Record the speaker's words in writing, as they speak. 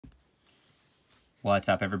What's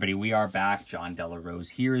up, everybody? We are back. John Della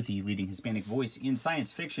Rose here, the leading Hispanic voice in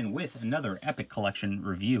science fiction, with another epic collection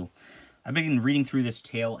review. I've been reading through this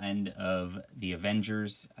tail end of the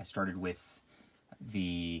Avengers. I started with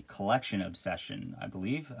the collection obsession, I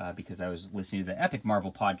believe, because I was listening to the Epic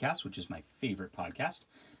Marvel podcast, which is my favorite podcast.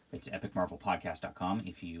 It's epicmarvelpodcast.com.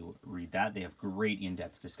 If you read that, they have great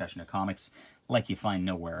in-depth discussion of comics like you find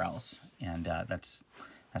nowhere else, and that's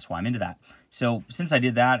why I'm into that. So since I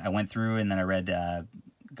did that, I went through and then I read,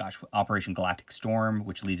 Operation Galactic Storm,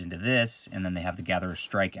 which leads into this, and then they have the Gatherer's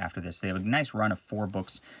Strike after this. They have a nice run of 4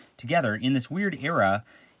 books together in this weird era,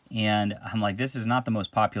 and I'm like, this is not the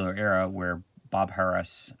most popular era where Bob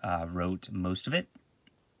Harras wrote most of it.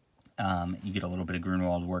 You get a little bit of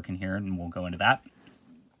Grunwald work in here, and we'll go into that.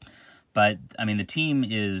 But, I mean, the team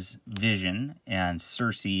is Vision and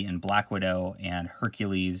Circe and Black Widow and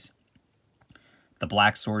Hercules, the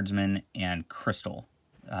Black Swordsman, and Crystal.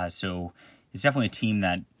 So it's definitely a team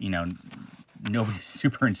that, you know, nobody's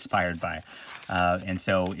super inspired by. And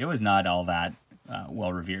so it was not all that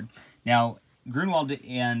well-revered. Now, Grunwald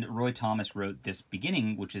and Roy Thomas wrote this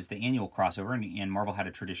beginning, which is the annual crossover, and Marvel had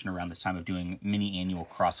a tradition around this time of doing mini-annual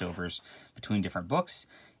crossovers between different books.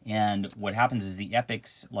 And what happens is the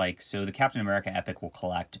epics, so the Captain America epic will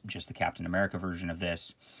collect just the Captain America version of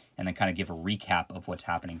this, and then kind of give a recap of what's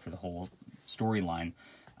happening for the whole storyline.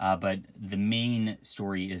 But the main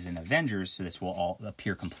story is in Avengers, so this will all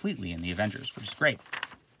appear completely in the Avengers, which is great.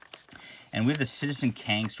 And we have the Citizen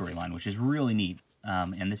Kang storyline, which is really neat.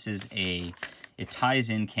 And this is it ties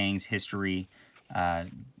in Kang's history.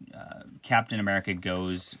 Captain America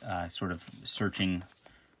goes sort of searching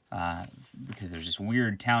because there's this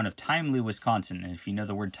weird town of Timely, Wisconsin. And if you know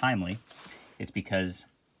the word Timely, it's because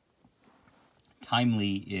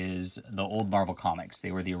Timely is the old Marvel Comics.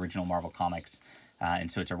 They were the original Marvel Comics.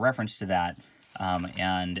 And so it's a reference to that.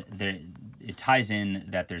 And it ties in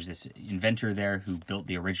that there's this inventor there who built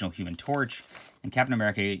the original Human Torch. And Captain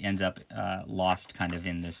America ends up lost kind of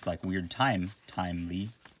in this like weird Timely,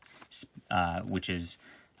 which is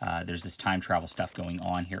there's this time travel stuff going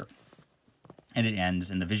on here. And it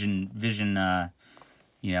ends, and the Vision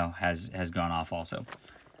has gone off also.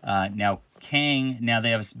 Now Kang, they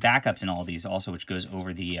have backups in all these also, which goes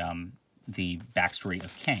over the backstory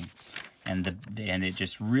of Kang, and it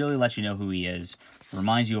just really lets you know who he is,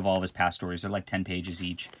 reminds you of all of his past stories. They're like 10 pages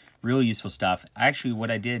each, really useful stuff. Actually, what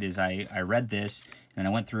I did is I read this, and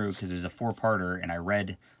I went through, because it's a 4-parter, and I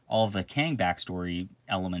read all of the Kang backstory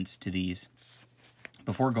elements to these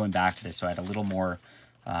before going back to this, so I had a little more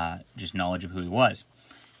just knowledge of who he was.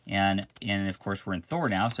 And of course, we're in Thor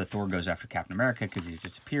now, so Thor goes after Captain America because he's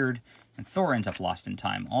disappeared, and Thor ends up lost in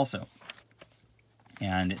time also.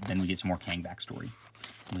 And then we get some more Kang backstory.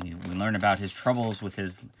 We learn about his troubles with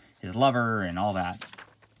his lover and all that.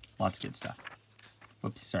 Lots of good stuff.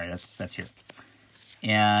 Whoops, sorry, that's here.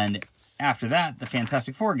 And after that, the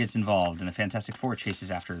Fantastic Four gets involved, and the Fantastic Four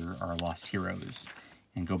chases after our lost heroes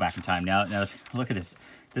and go back in time. Now look at this.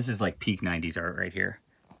 This is like peak 90s art right here.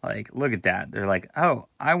 Like, look at that. They're like, oh,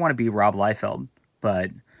 I want to be Rob Liefeld, but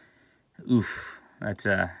oof, that's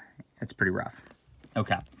pretty rough.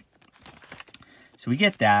 Okay. So we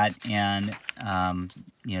get that, and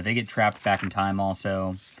they get trapped back in time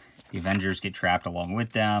also. The Avengers get trapped along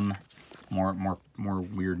with them. More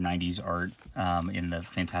weird 90s art in the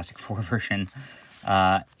Fantastic Four version.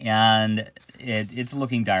 And it's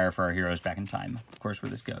looking dire for our heroes back in time, of course, where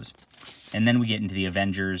this goes. And then we get into the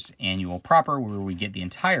Avengers annual proper, where we get the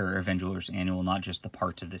entire Avengers annual, not just the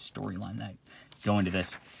parts of this storyline that go into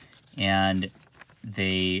this. And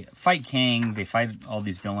they fight Kang. They fight all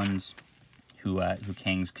these villains who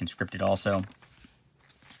Kang's conscripted also.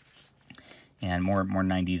 And more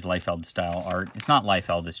 90s Liefeld style art. It's not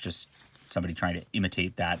Liefeld, it's just somebody trying to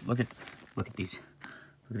imitate that. Look at these.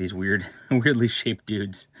 Look at these weirdly shaped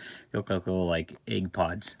dudes. They look like little like egg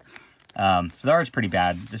pods. So the art's pretty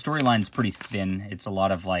bad. The storyline's pretty thin. It's a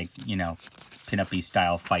lot of pin-up-y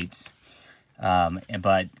style fights.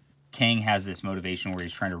 But Kang has this motivation where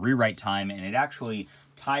he's trying to rewrite time, and it actually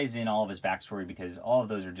ties in all of his backstory because all of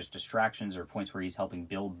those are just distractions or points where he's helping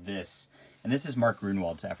build this. And this is Mark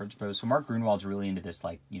Grunwald's efforts. So Mark Grunwald's really into this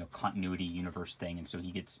continuity universe thing, and so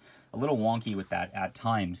he gets a little wonky with that at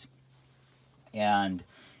times. And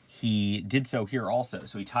he did so here also.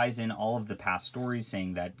 So he ties in all of the past stories,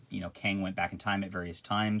 saying that, Kang went back in time at various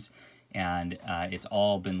times, and it's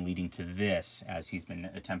all been leading to this as he's been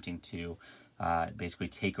attempting to basically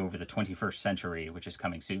take over the 21st century, which is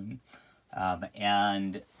coming soon.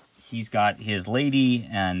 And he's got his lady,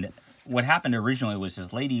 and what happened originally was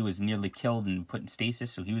his lady was nearly killed and put in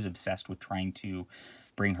stasis, so he was obsessed with trying to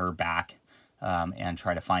bring her back. and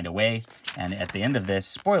try to find a way. And at the end of this,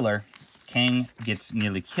 spoiler, Kang gets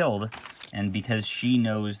nearly killed, and because she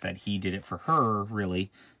knows that he did it for her, really,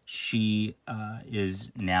 she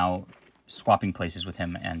is now swapping places with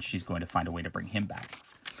him, and she's going to find a way to bring him back.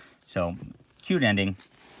 So, cute ending.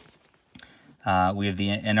 We have the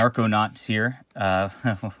Anarchonauts here,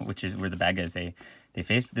 which is where the bad guys they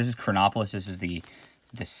face. This is Chronopolis. This is the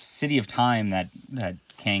city of time that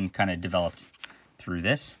Kang kind of developed through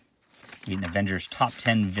this. We have Avengers top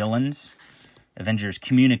 10 villains. Avengers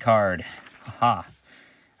Communicard.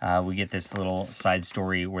 Haha. We get this little side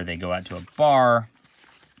story where they go out to a bar.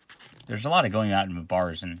 There's a lot of going out in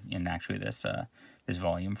bars in actually this this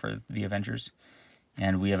volume for the Avengers.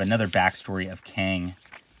 And we have another backstory of Kang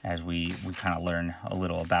as we kind of learn a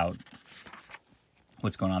little about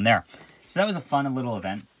what's going on there. So that was a fun little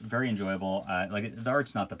event, very enjoyable. Like the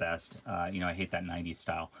art's not the best, you know. I hate that '90s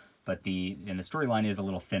style, but the storyline is a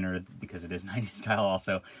little thinner because it is '90s style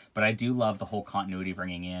also. But I do love the whole continuity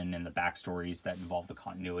bringing in and the backstories that involve the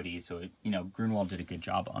continuity. So it, you know, Grunwald did a good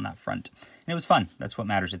job on that front, and it was fun. That's what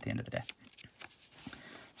matters at the end of the day.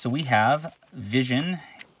 So we have Vision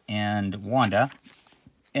and Wanda.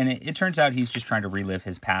 And it turns out he's just trying to relive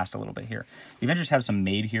his past a little bit here. The Avengers have some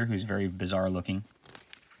maid here who's very bizarre looking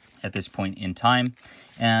at this point in time.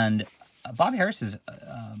 And Bob Harris's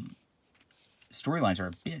storylines are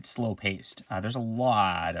a bit slow-paced. There's a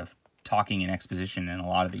lot of talking and exposition in a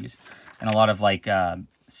lot of these. And a lot of, like,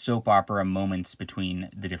 soap opera moments between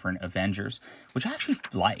the different Avengers, which I actually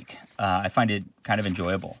like. I find it kind of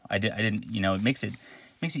enjoyable. I didn't, you know, it makes it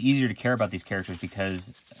easier to care about these characters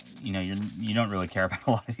because, you know, you don't really care about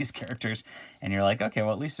a lot of these characters, and you're like, okay,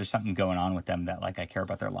 well, at least there's something going on with them that, like, I care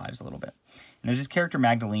about their lives a little bit. And there's this character,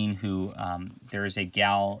 Magdalene, who, there is a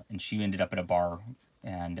gal, and she ended up at a bar,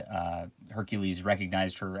 and Hercules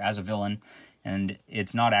recognized her as a villain, and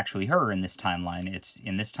it's not actually her in this timeline. It's,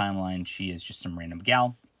 in this timeline, she is just some random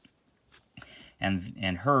gal,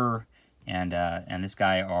 and her and this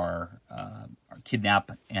guy are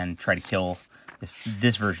kidnap and try to kill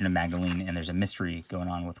this version of Magdalene, and there's a mystery going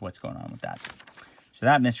on with what's going on with that. So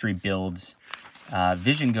that mystery builds.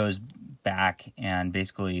 Vision goes back, and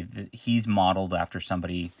basically he's modeled after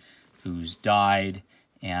somebody who's died,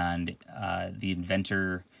 and the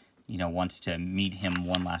inventor, you know, wants to meet him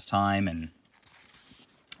one last time, and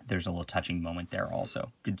there's a little touching moment there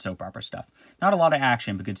also. Good soap opera stuff. Not a lot of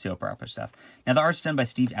action, but good soap opera stuff. Now, the art's done by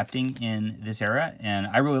Steve Epting in this era, and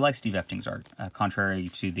I really like Steve Epting's art, contrary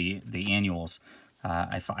to the annuals.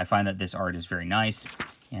 I find that this art is very nice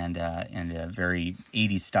and a very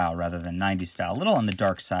 80s style rather than 90s style. A little on the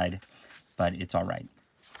dark side, but it's all right.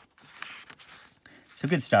 So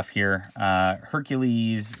good stuff here.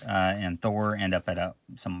 Hercules and Thor end up at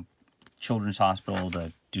some children's hospital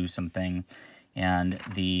to do something. And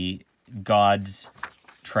the gods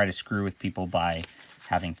try to screw with people by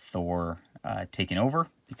having Thor taken over,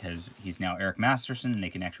 because he's now Eric Masterson, and they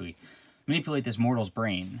can actually manipulate this mortal's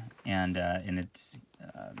brain. And it's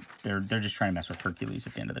they're just trying to mess with Hercules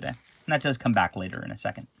at the end of the day. And that does come back later in a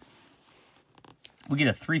second. We get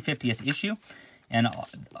a 350th issue, and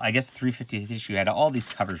I guess the 350th issue had all these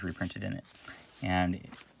covers reprinted in it. And,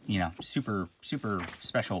 you know, super, super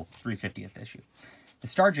special 350th issue. The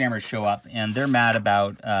Starjammers show up, and they're mad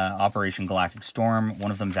about Operation Galactic Storm. One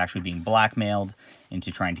of them is actually being blackmailed into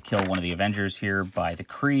trying to kill one of the Avengers here by the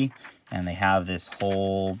Kree, and they have this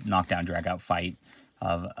whole knockdown, drag-out fight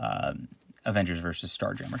of Avengers versus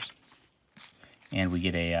Starjammers. And we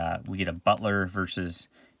get a Butler versus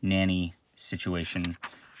Nanny situation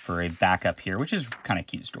for a backup here, which is kind of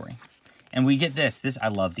cute story. And we get this. I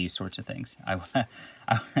love these sorts of things.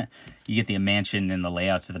 You get the mansion and the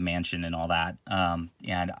layouts of the mansion and all that. And,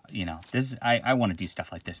 you know, I want to do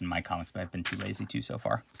stuff like this in my comics, but I've been too lazy to so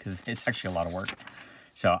far because it's actually a lot of work.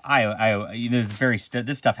 So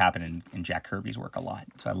this stuff happened in Jack Kirby's work a lot.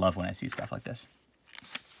 So I love when I see stuff like this.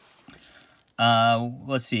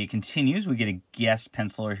 Let's see. It continues. We get a guest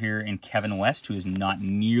penciler here in Kevin West, who is not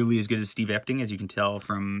nearly as good as Steve Epting, as you can tell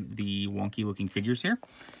from the wonky-looking figures here.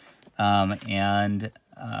 And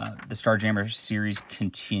the Starjammer series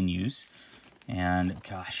continues, and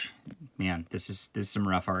gosh, man, this is some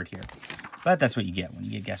rough art here, but that's what you get when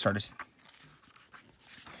you get guest artists.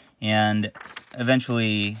 And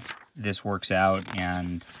eventually, this works out,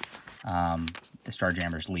 and the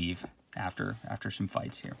Starjammers leave after some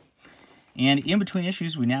fights here. And in between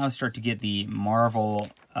issues, we now start to get the Marvel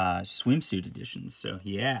swimsuit editions. So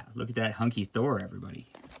yeah, look at that hunky Thor, everybody.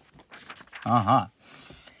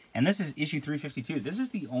 And this is issue 352. This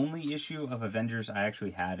is the only issue of Avengers I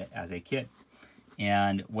actually had as a kit.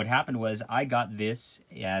 And what happened was I got this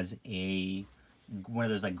as a one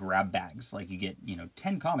of those like grab bags, like you get,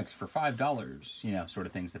 10 comics for $5, sort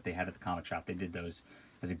of things that they had at the comic shop. They did those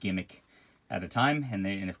as a gimmick at a time,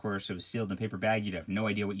 and of course it was sealed in a paper bag. You'd have no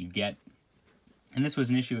idea what you'd get. And this was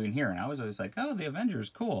an issue in here, and I was always like, oh, the Avengers,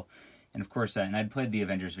 cool. And of course, and I'd played the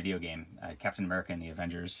Avengers video game, Captain America and the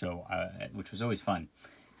Avengers, so which was always fun.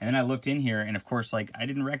 And then I looked in here, and of course, like, I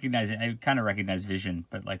didn't recognize it. I kind of recognized Vision,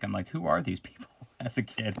 but like, I'm like, who are these people as a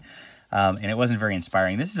kid? And it wasn't very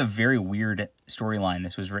inspiring. This is a very weird storyline.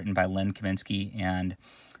 This was written by Len Kaminsky and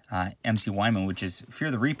MC Wyman, which is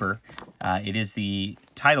Fear the Reaper. It is the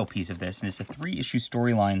title piece of this, and it's a 3-issue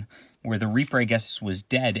storyline where the Reaper, I guess, was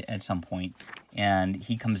dead at some point, and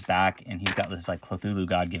he comes back, and he's got this, like, Cthulhu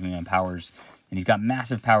god giving him powers, and he's got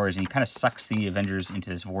massive powers, and he kind of sucks the Avengers into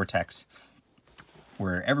this vortex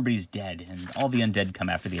where everybody's dead, and all the undead come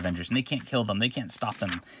after the Avengers, and they can't kill them, they can't stop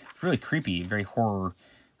them. It's really creepy, very horror,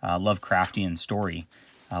 Lovecraftian story,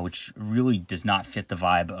 which really does not fit the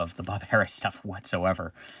vibe of the Bob Harris stuff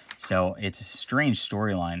whatsoever. So it's a strange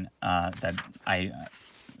storyline that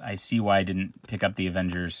I see why I didn't pick up the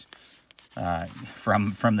Avengers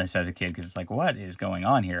from this as a kid, because it's like, what is going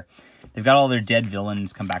on here? They've got all their dead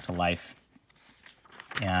villains come back to life,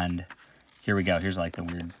 and here we go. Here's like the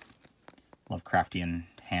weird Lovecraftian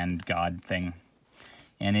hand god thing,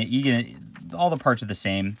 and you get all the parts are the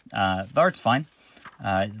same. The art's fine.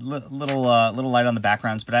 Little light on the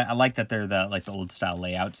backgrounds, but I like that they're the old style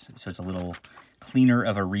layouts, so it's a little cleaner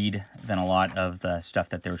of a read than a lot of the stuff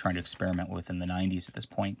that they were trying to experiment with in the 90s at this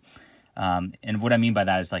point. And what I mean by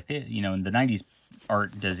that is, like, in the 90s,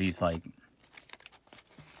 art does these, like,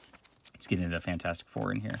 let's get into the Fantastic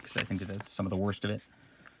Four in here, because I think that that's some of the worst of it.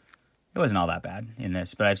 It wasn't all that bad in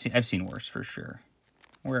this, but I've seen worse for sure.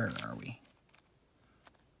 Where are we?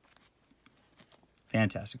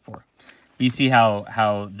 Fantastic Four. You see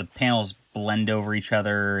how the panels blend over each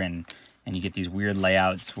other, and you get these weird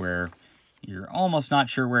layouts where you're almost not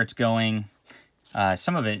sure where it's going.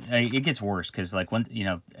 Some of it gets worse, because like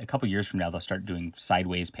a couple years from now they'll start doing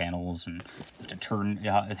sideways panels, and you have to turn.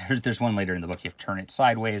 There's one later in the book you have to turn it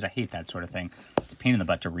sideways. I hate that sort of thing. It's a pain in the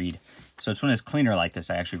butt to read. So it's when it's cleaner like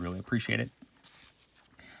this I actually really appreciate it.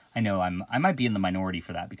 I know I might be in the minority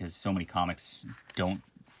for that, because so many comics don't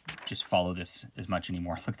just follow this as much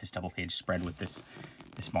anymore. Look at this double page spread with this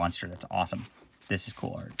monster. That's awesome. This is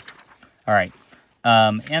cool art. All right.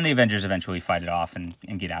 And the Avengers eventually fight it off and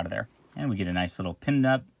get out of there. And we get a nice little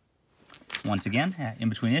pin-up once again in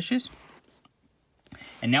between issues.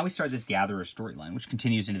 And now we start this Gatherer storyline, which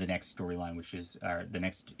continues into the next storyline, which is the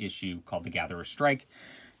next issue called The Gatherer Strike.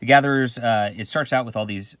 The Gatherers, it starts out with all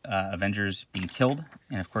these Avengers being killed.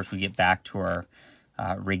 And of course we get back to our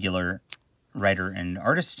regular writer and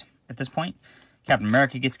artist at this point. Captain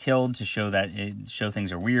America gets killed to show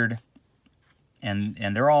things are weird. And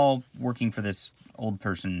they're all working for this old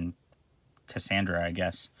person, Cassandra, I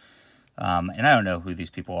guess. And I don't know who these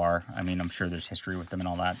people are. I mean, I'm sure there's history with them and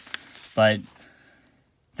all that. But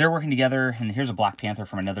they're working together, and here's a Black Panther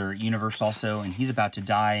from another universe also, and he's about to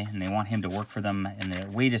die, and they want him to work for them, and the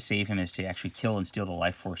way to save him is to actually kill and steal the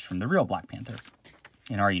life force from the real Black Panther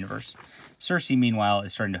in our universe. Cersei, meanwhile,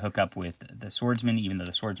 is starting to hook up with the Swordsman, even though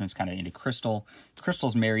the Swordsman's kind of into Crystal.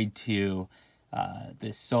 Crystal's married to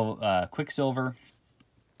Quicksilver,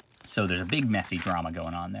 so there's a big messy drama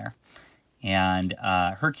going on there. And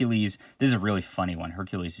Hercules, this is a really funny one.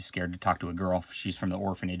 Hercules is scared to talk to a girl. She's from the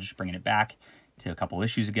orphanage, bringing it back to a couple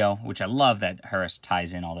issues ago, which I love that Harris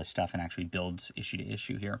ties in all this stuff and actually builds issue to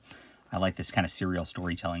issue here. I like this kind of serial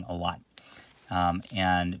storytelling a lot.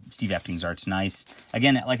 And Steve Epting's art's nice.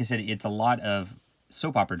 Again, like I said, it's a lot of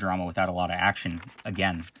soap opera drama without a lot of action.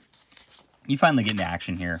 Again, you finally get into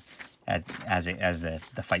action here as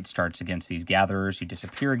the fight starts against these gatherers who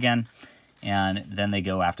disappear again. And then they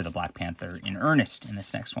go after the Black Panther in earnest in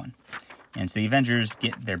this next one. And so the Avengers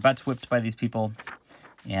get their butts whipped by these people,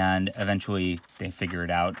 and eventually they figure it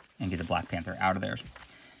out and get the Black Panther out of there.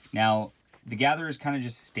 Now, the Gatherers kind of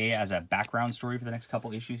just stay as a background story for the next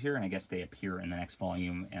couple issues here, and I guess they appear in the next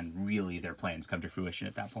volume, and really their plans come to fruition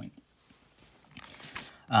at that point.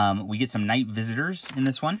 We get some night visitors in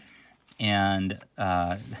this one, and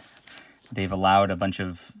they've allowed a bunch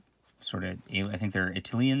of sort of, I think they're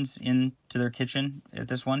Italians into their kitchen at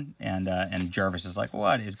this one, and Jarvis is like,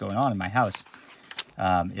 "What is going on in my house?"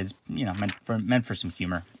 It's meant for some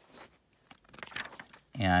humor,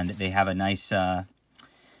 and they have a nice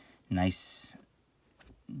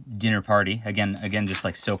dinner party again, just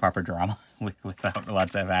like soap opera drama without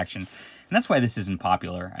lots of action, and that's why this isn't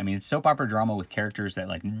popular. I mean, it's soap opera drama with characters that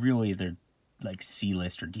like really they're like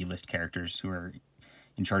C-list or D-list characters who are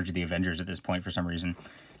in charge of the Avengers at this point for some reason.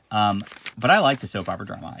 But I like the soap opera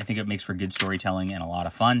drama. I think it makes for good storytelling and a lot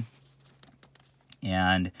of fun.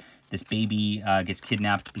 And this baby gets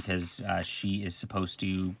kidnapped because she is supposed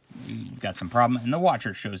to got some problem, and the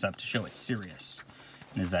Watcher shows up to show it's serious.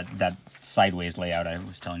 And is that sideways layout I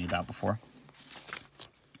was telling you about before.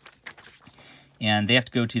 And they have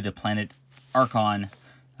to go to the planet Archon,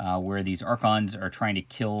 where these Archons are trying to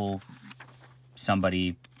kill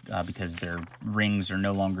somebody because their rings are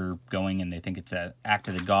no longer going, and they think it's an act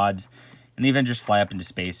of the gods. And the Avengers fly up into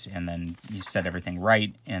space, and then you set everything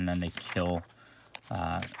right, and then they kill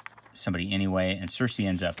somebody anyway. And Cersei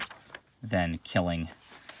ends up then killing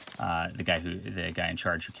the guy in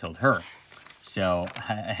charge who killed her. So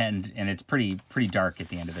and it's pretty dark at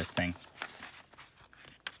the end of this thing.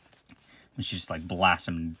 And she's just like blasts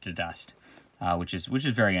him to dust, which is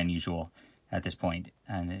very unusual at this point.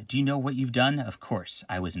 And do you know what you've done? Of course,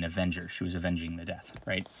 I was an Avenger. She was avenging the death,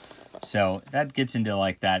 right? So that gets into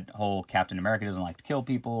like that whole Captain America doesn't like to kill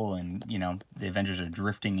people, and you know the Avengers are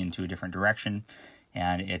drifting into a different direction,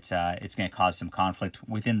 and it's going to cause some conflict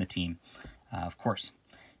within the team, of course.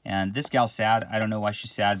 And this gal's sad. I don't know why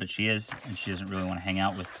she's sad, but she is, and she doesn't really want to hang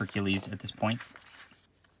out with Hercules at this point.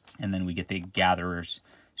 And then we get the Gatherers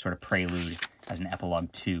sort of prelude as an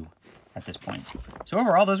epilogue 2 at this point. So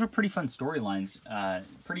overall, those were pretty fun storylines.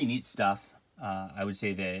 Pretty neat stuff. I would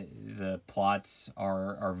say the plots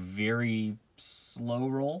are very slow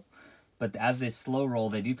roll, but as they slow roll,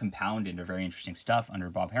 they do compound into very interesting stuff. Under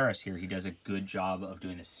Bob Harris here, he does a good job of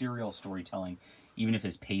doing a serial storytelling, even if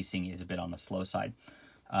his pacing is a bit on the slow side.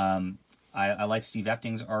 I like Steve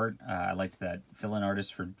Epting's art. I liked that fill-in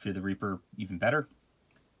artist for the Reaper even better.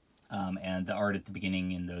 And the art at the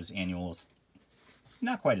beginning in those annuals,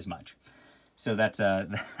 not quite as much. So that's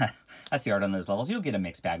that's the art on those levels. You'll get a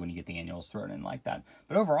mixed bag when you get the annuals thrown in like that.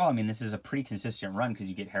 But overall, I mean, this is a pretty consistent run because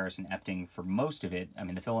you get Harris and Epting for most of it. I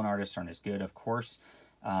mean, the fill-in artists aren't as good, of course.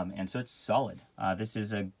 And so it's solid. This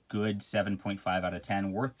is a good 7.5 out of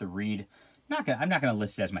 10, worth the read. I'm not gonna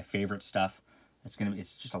list it as my favorite stuff.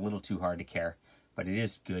 It's just a little too hard to care, but it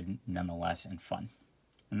is good nonetheless and fun.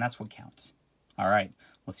 And that's what counts. All right,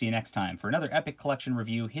 we'll see you next time. For another Epic Collection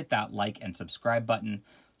review, hit that like and subscribe button.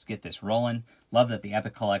 Let's get this rolling. Love that the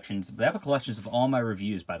Epic Collections of all my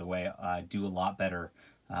reviews, by the way, do a lot better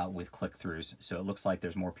with click-throughs. So it looks like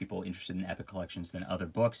there's more people interested in Epic Collections than other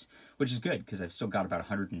books, which is good because I've still got about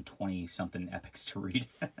 120-something epics to read.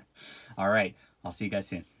 All right, I'll see you guys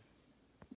soon.